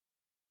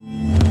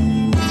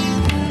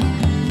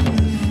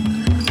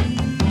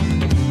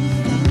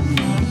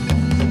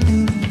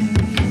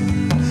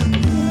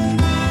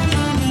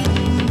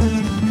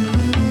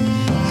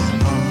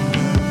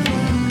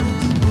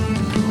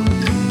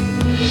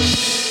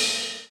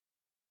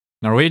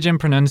Norwegian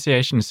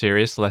Pronunciation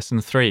Series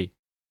Lesson 3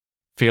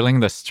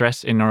 Feeling the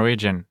Stress in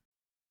Norwegian.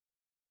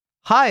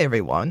 Hi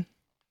everyone,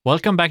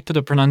 Welcome back to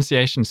the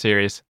pronunciation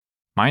series.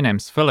 My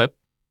name's Philip.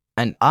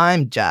 and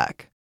I'm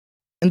Jack.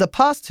 In the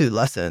past 2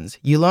 lessons,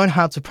 you learned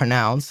how to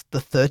pronounce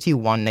the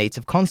 31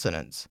 native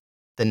consonants,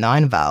 the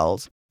 9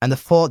 vowels, and the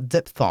 4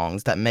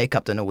 diphthongs that make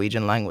up the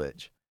Norwegian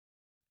language.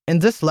 In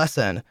this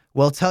lesson,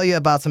 we'll tell you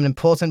about some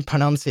important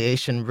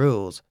pronunciation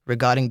rules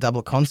regarding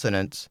double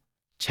consonants,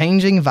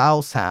 changing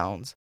vowel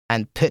sounds,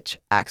 and pitch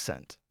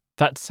accent.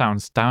 That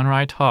sounds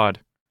downright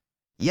hard.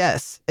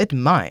 Yes, it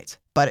might,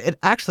 but it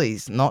actually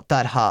is not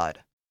that hard.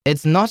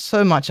 It's not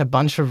so much a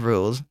bunch of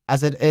rules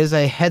as it is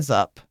a heads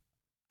up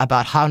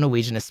about how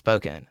Norwegian is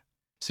spoken.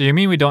 So you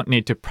mean we don't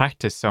need to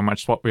practice so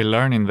much what we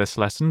learn in this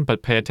lesson,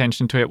 but pay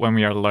attention to it when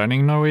we are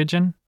learning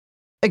Norwegian?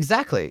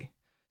 Exactly.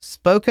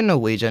 Spoken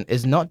Norwegian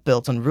is not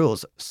built on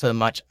rules so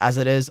much as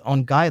it is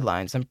on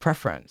guidelines and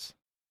preference.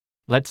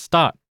 Let's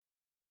start.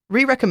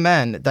 We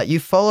recommend that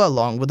you follow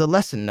along with the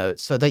lesson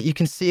notes so that you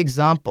can see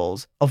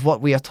examples of what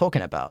we are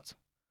talking about.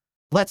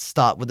 Let's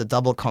start with the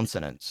double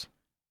consonants.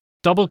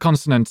 Double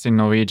consonants in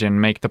Norwegian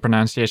make the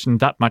pronunciation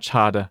that much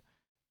harder.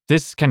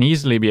 This can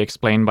easily be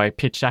explained by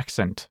pitch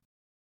accent.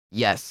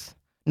 Yes,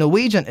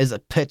 Norwegian is a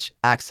pitch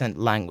accent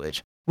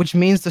language, which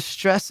means the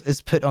stress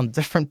is put on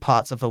different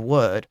parts of a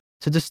word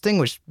to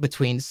distinguish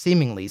between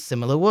seemingly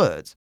similar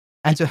words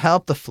and to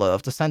help the flow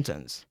of the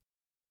sentence.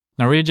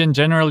 Norwegian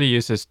generally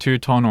uses 2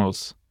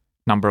 tonals.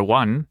 Number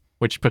 1,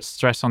 which puts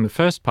stress on the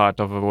first part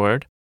of a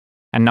word,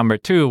 and number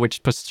 2,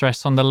 which puts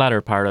stress on the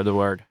latter part of the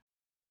word.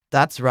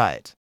 That's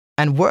right.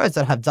 And words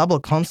that have double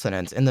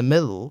consonants in the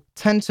middle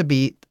tend to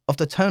be of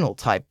the tonal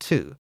type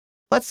too.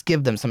 Let's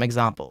give them some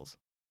examples.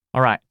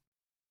 Alright.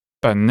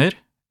 Bønder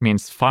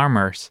means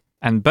farmers,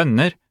 and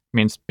bønner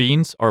means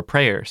beans or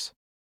prayers.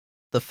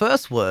 The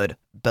first word,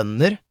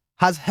 bønder,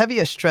 has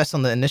heavier stress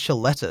on the initial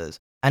letters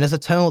and is a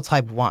tonal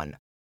type 1,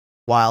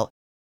 while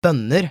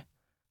bønder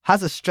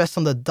has a stress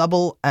on the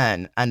double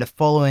N and the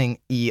following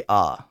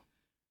ER.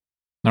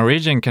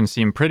 Norwegian can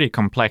seem pretty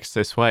complex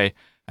this way,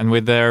 and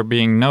with there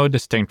being no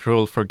distinct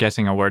rule for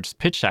guessing a word's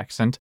pitch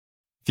accent,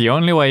 the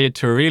only way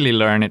to really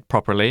learn it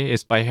properly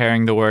is by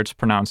hearing the words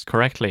pronounced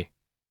correctly.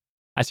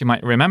 As you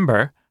might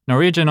remember,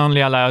 Norwegian only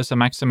allows a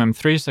maximum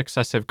 3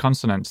 successive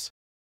consonants.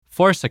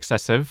 4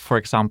 successive, for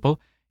example,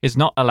 is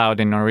not allowed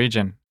in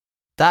Norwegian.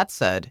 That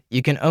said,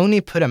 you can only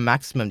put a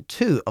maximum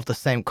 2 of the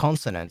same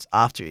consonants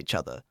after each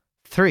other.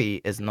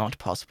 3 is not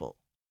possible.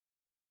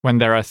 When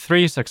there are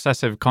 3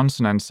 successive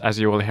consonants, as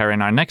you will hear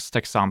in our next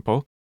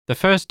example, the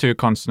first 2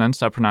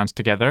 consonants are pronounced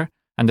together,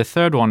 and the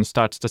third one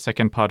starts the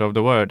second part of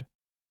the word.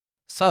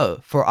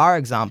 So, for our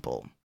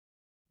example,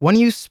 when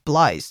you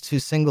splice 2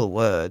 single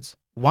words,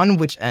 one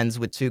which ends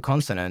with 2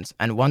 consonants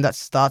and one that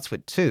starts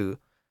with 2,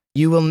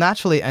 you will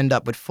naturally end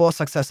up with 4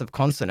 successive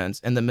consonants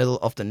in the middle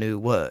of the new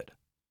word.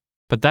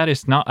 But that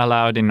is not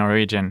allowed in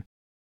Norwegian.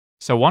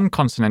 So 1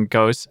 consonant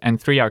goes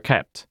and 3 are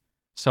kept.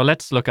 So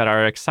let's look at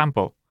our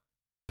example.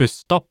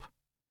 Busstopp.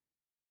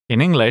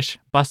 In English,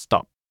 bus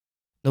stop.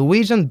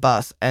 Norwegian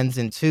bus ends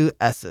in 2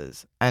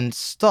 S's, and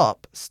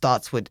stop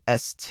starts with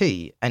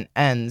ST and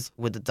ends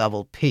with the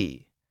double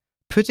P.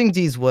 Putting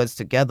these words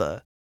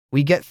together,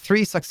 we get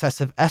 3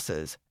 successive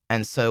S's,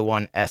 and so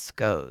 1 S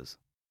goes,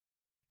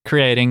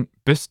 creating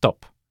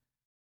busstopp.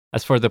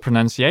 As for the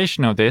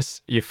pronunciation of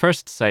this, you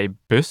first say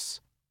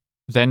bus,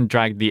 then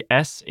drag the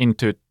S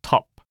into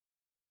top.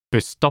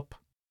 Busstopp.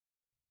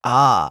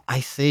 Ah,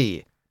 I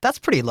see. That's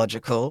pretty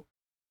logical.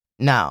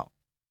 Now,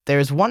 there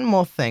is one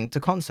more thing to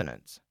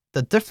consonants.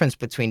 The difference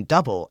between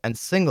double and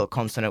single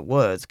consonant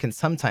words can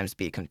sometimes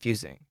be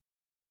confusing.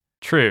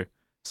 True.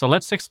 So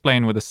let's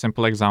explain with a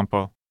simple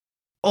example.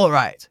 All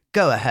right,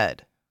 go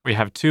ahead. We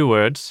have 2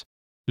 words,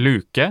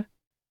 luke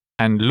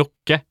and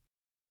lukke.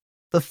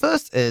 The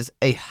first is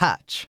a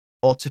hatch,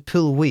 or to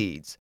pull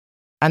weeds,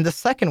 and the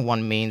second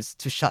one means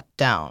to shut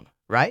down,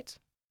 right?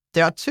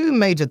 There are 2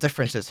 major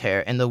differences here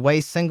in the way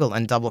single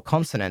and double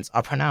consonants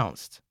are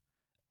pronounced.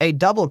 A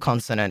double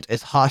consonant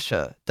is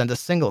harsher than the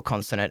single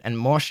consonant and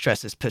more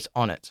stress is put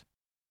on it.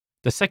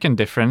 The second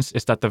difference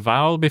is that the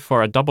vowel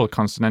before a double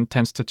consonant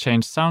tends to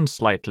change sound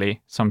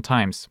slightly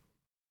sometimes.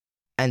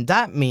 And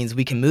that means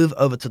we can move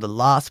over to the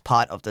last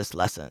part of this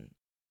lesson.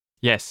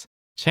 Yes,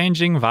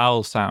 changing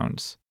vowel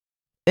sounds.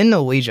 In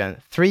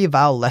Norwegian, 3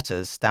 vowel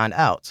letters stand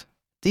out.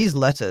 These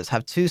letters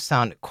have 2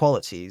 sound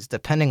qualities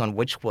depending on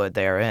which word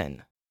they are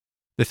in.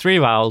 The 3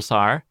 vowels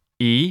are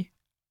E,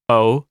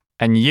 O,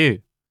 and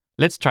U.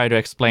 Let's try to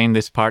explain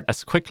this part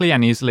as quickly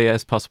and easily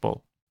as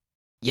possible.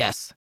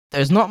 Yes,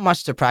 there's not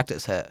much to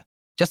practice here,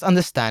 just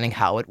understanding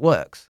how it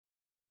works.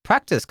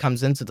 Practice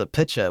comes into the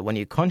picture when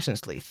you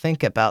consciously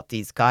think about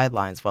these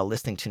guidelines while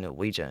listening to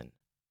Norwegian.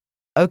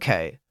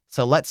 Okay,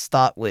 so let's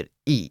start with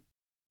E.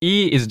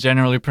 E is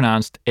generally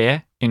pronounced E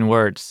in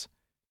words,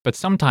 but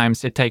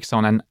sometimes it takes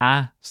on an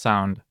A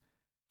sound.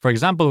 For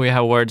example, we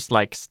have words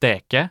like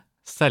steke,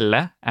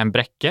 selle, and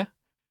brekke.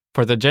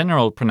 For the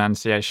general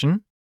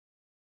pronunciation,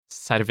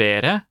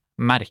 servere,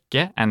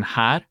 merke, and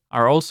her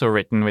are also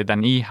written with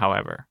an E,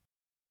 however.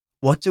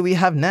 What do we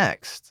have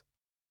next?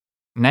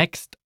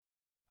 Next,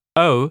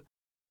 O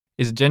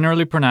is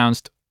generally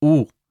pronounced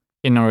O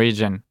in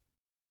Norwegian,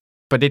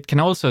 but it can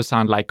also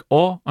sound like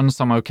Å on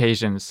some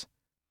occasions.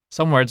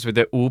 Some words with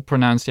the O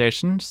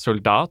pronunciation,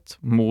 soldat,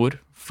 mor,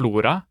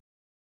 flora,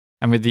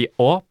 and with the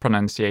Å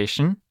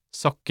pronunciation,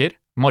 sokker,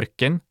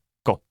 morken,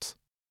 godt.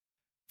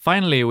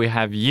 Finally, we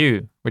have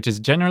U, which is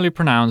generally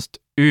pronounced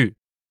U,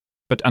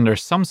 but under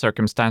some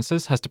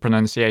circumstances has the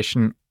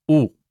pronunciation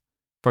O.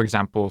 For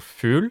example,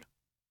 fugl,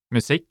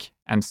 musikk,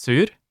 and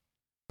sur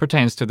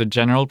pertains to the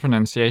general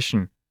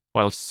pronunciation,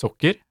 while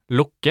sukker,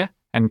 lukke,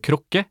 and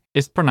krukke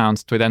is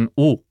pronounced with an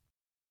O.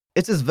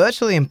 It is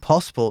virtually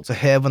impossible to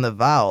hear when the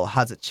vowel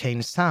has a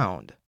changed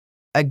sound.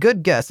 A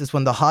good guess is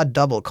when the hard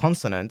double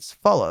consonants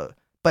follow,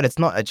 but it's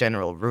not a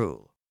general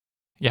rule.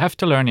 You have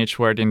to learn each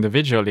word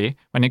individually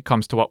when it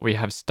comes to what we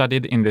have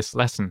studied in this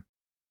lesson.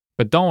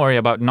 But don't worry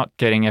about not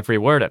getting every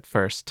word at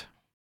first.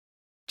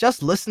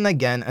 Just listen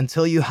again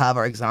until you have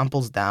our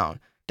examples down,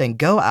 then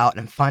go out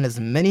and find as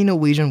many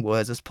Norwegian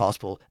words as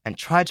possible and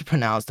try to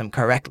pronounce them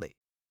correctly.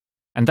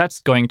 And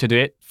that's going to do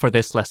it for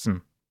this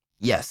lesson.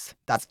 Yes,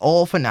 that's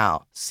all for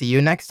now. See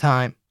you next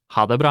time.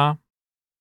 Ha det bra!